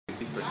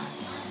But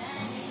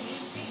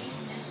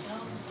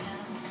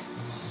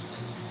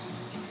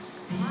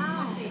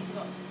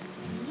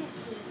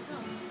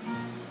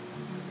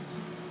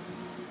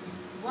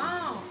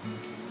Wow.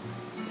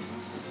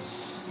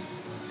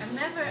 I've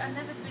never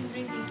been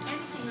drinking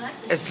anything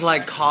like this. It's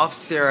like cough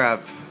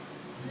syrup,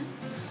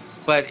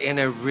 but in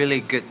a really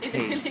good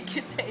taste.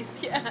 Really good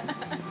taste, yeah.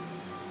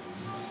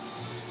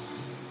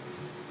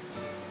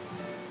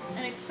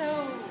 And it's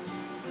so,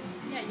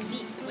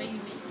 unique the way you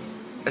make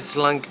it. It's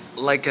like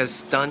a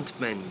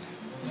stuntman,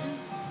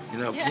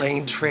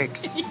 playing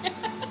tricks.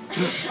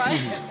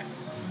 Right?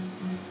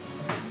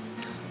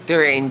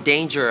 They're in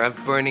danger of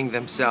burning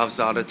themselves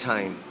all the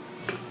time.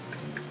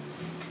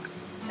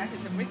 That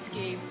is a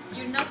risky.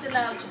 You're not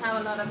allowed to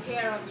have a lot of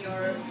hair on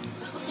your.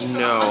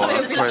 No,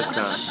 of course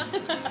not.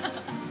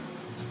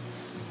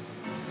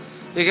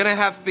 You're gonna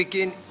have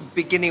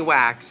bikini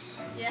wax.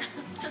 Yeah.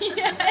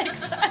 Yeah,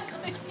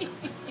 exactly.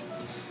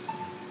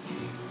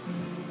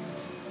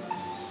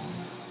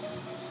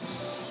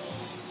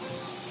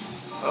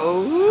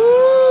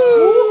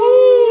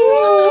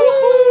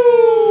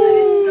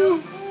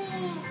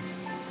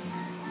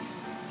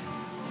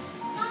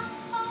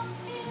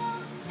 That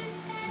is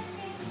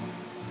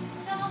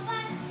so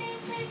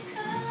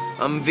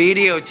cool. I'm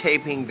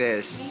videotaping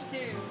this. Me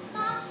too.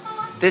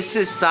 This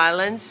is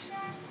Silence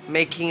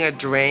making a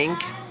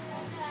drink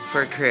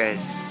for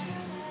Chris.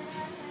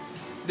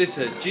 this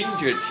is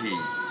ginger tea.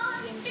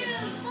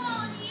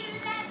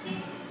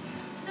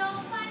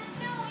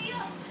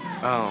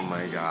 Oh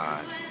my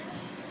god.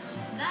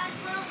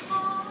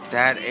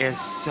 That is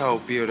so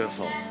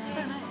beautiful. So nice.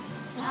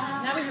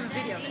 Now we have a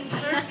video of it.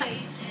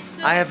 Perfect.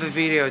 So I have a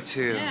video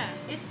too. yeah,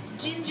 it's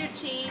ginger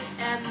tea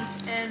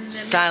and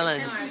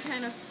Silence.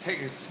 kind of.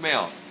 Take a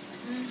smell.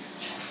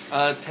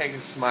 Take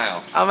a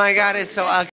smile. Oh my god, it's so ugly.